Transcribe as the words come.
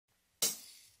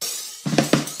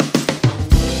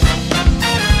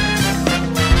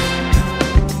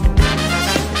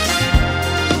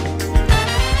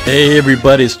Hey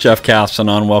everybody, it's Jeff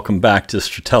Cassanon. Welcome back to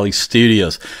Stratele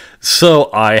Studios. So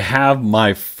I have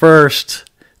my first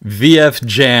VF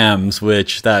Jams,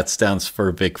 which that stands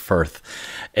for Vic Firth,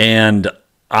 and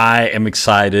I am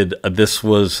excited. This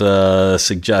was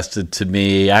suggested to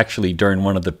me actually during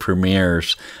one of the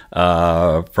premieres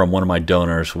from one of my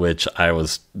donors, which I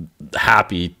was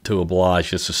happy to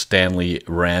oblige. This is Stanley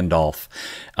Randolph.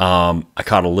 I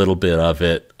caught a little bit of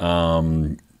it.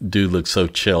 Dude looks so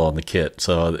chill on the kit,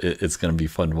 so it's going to be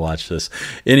fun to watch this.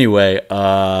 Anyway,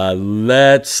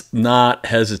 let's not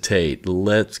hesitate.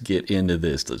 Let's get into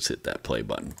this. Let's hit that play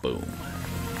button. Boom.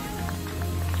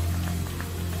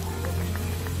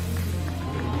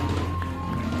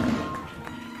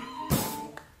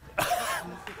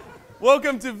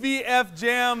 Welcome to VF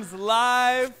Jams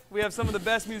Live. We have some of the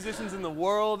best musicians in the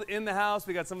world in the house.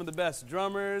 We got some of the best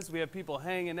drummers. We have people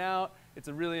hanging out. It's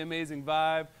a really amazing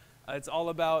vibe. It's all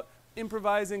about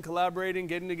improvising, collaborating,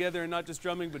 getting together, and not just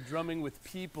drumming, but drumming with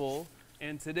people.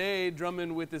 And today,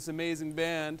 drumming with this amazing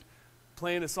band,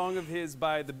 playing a song of his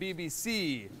by the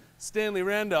BBC, Stanley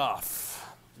Randolph,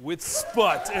 with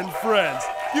Sput and Friends.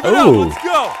 Give it up, let's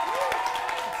go.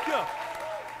 Let's go.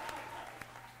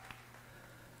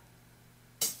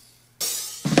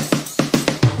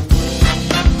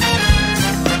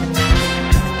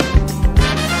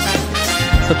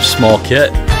 Such a small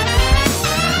kit.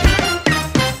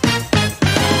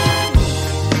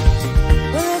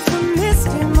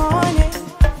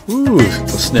 Ooh, the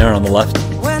snare on the left.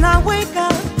 When I wake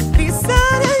up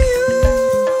beside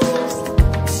you,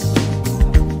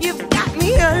 you've got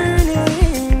me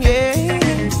yearning, yeah.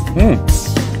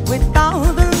 With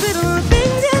all the little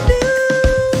things you do,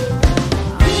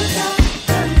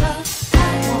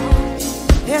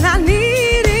 and I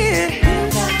need it.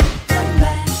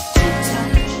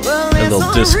 Well, A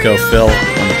little disco fill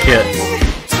on the kit.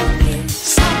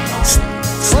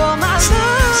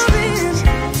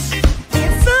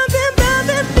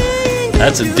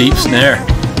 That's a deep snare.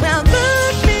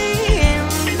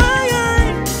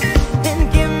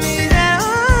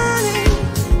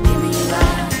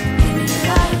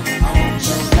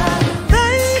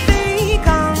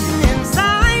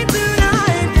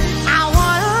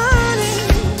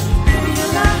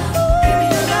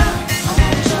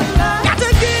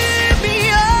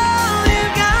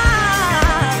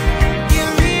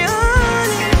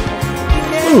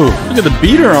 Ooh, look at the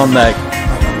beater on that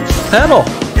pedal.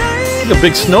 Like a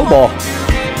big snowball.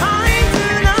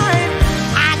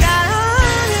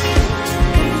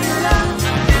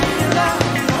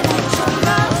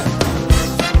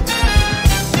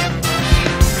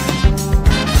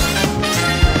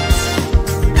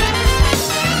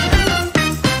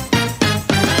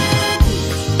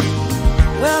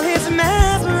 Well, it's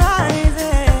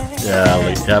mesmerizing. Yeah,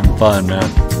 like having fun,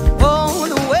 man. Oh,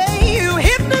 the way you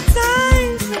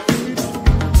hypnotize.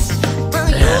 Well,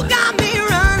 you got me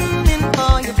running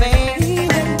for you, baby.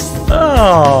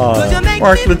 Oh,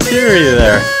 Mark Materia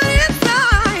there.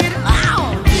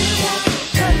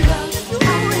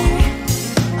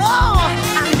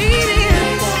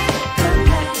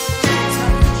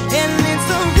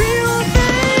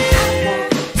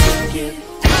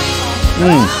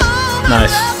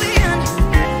 Nice.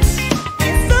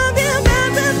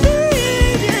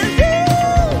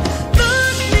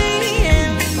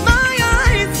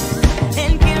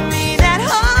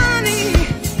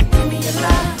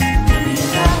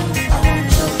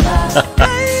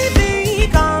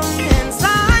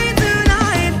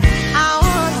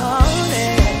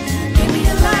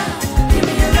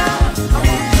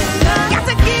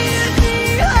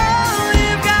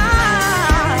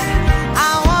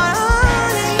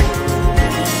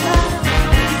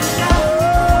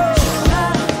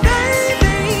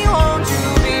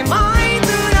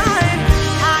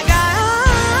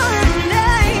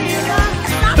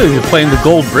 You're playing the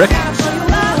gold brick.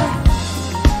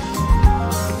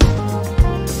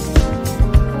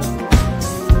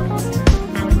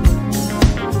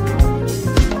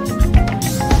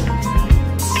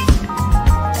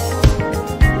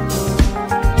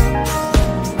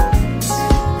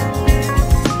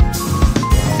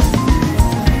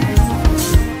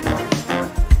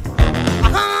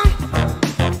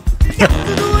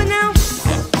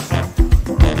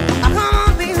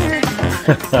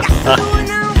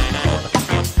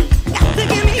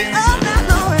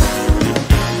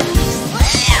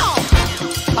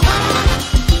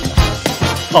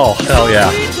 Oh, hell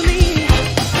yeah.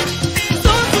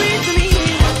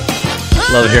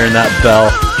 Love hearing that bell.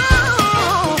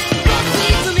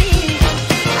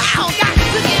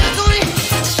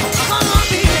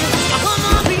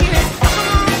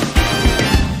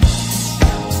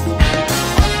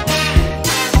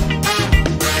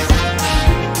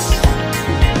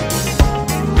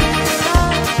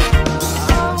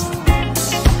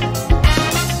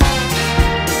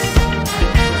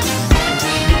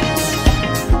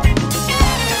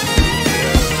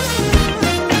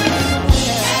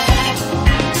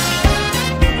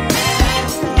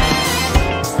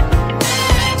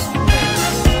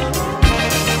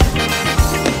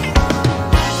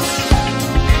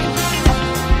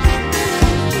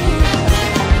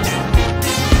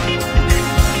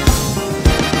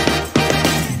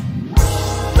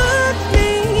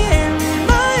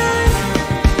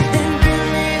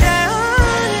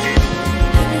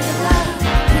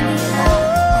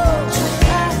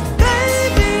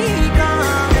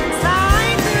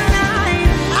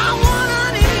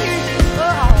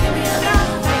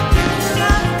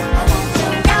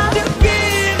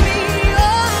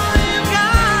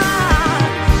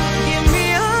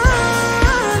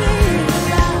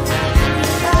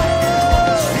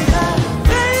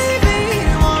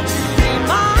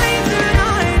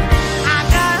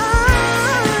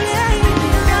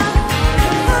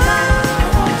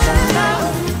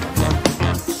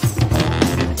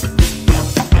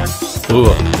 Ooh.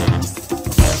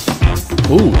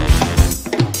 Ooh.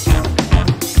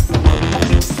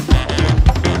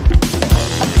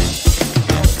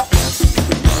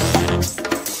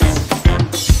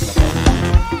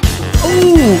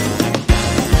 Ooh.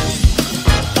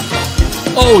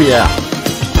 Oh yeah.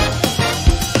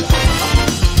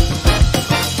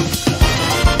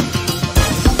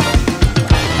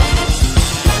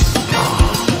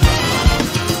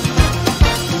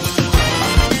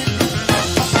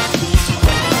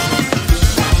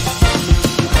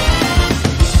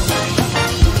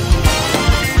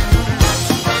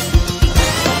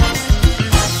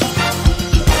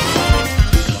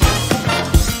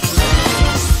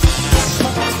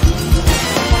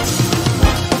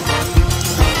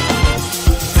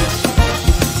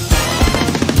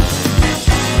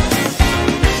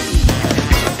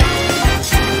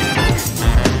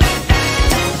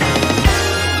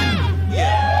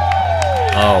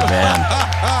 Oh man.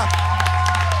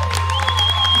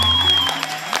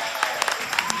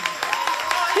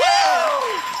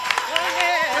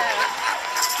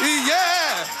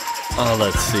 Yeah. Oh,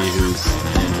 let's see who's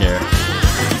in here.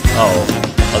 Oh,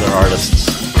 other artists.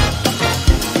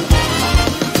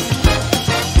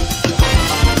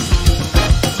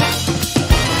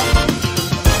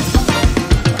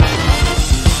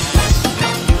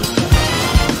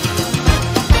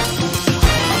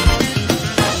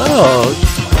 Oh,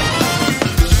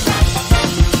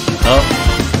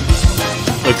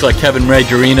 looks like Kevin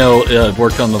Majorino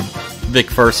worked on the Vic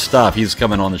First stuff. He's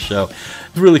coming on the show.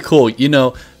 It's really cool. You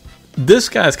know, this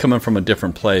guy's coming from a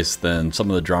different place than some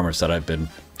of the drummers that I've been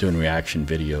doing reaction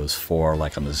videos for,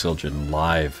 like on the Zildjian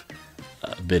Live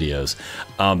videos.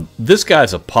 This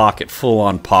guy's a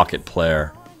full-on pocket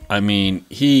player. I mean,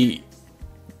 he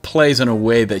plays in a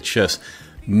way that just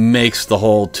makes the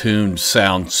whole tune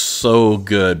sound so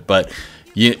good, but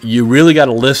you really got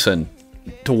to listen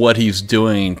to what he's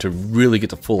doing to really get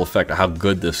the full effect of how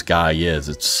good this guy is.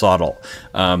 It's subtle.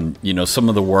 You know, some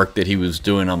of the work that he was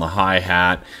doing on the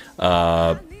hi-hat,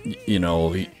 you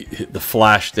know, the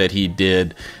flash that he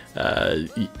did,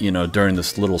 you know, during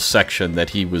this little section that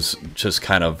he was just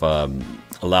kind of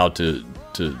allowed to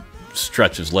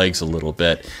stretch his legs a little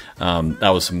bit. That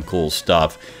was some cool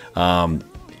stuff.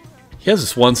 He has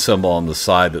this one cymbal on the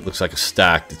side that looks like a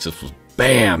stack that just was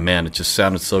bam, man. It just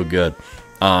sounded so good.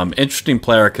 Interesting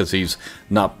player because he's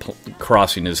not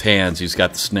crossing his hands. He's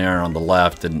got the snare on the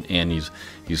left, and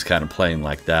he's kind of playing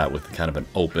like that with kind of an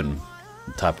open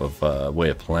type of way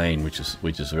of playing, which is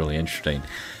really interesting.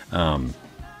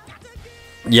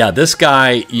 Yeah, this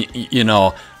guy, you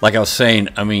know, like I was saying,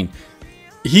 I mean,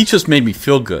 he just made me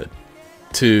feel good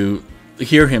to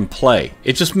hear him play.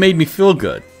 It just made me feel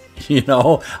good. You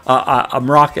know, I'm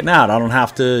rocking out. I don't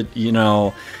have to, you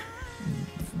know,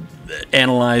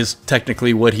 analyze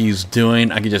technically what he's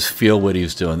doing. I can just feel what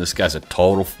he's doing. This guy's a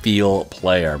total feel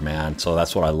player, man. So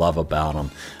that's what I love about him.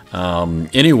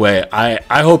 Anyway,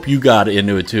 I hope you got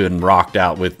into it too and rocked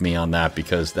out with me on that,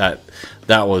 because that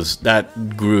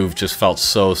groove just felt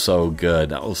so good.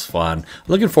 That was fun.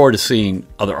 Looking forward to seeing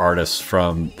other artists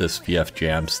from this VF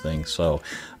Jams thing. So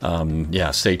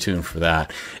yeah, stay tuned for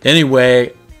that.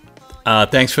 Anyway,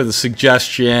 thanks for the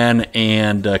suggestion,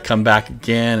 and come back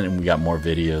again, and we got more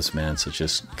videos, man. So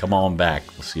just come on back.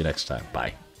 We'll see you next time.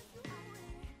 Bye.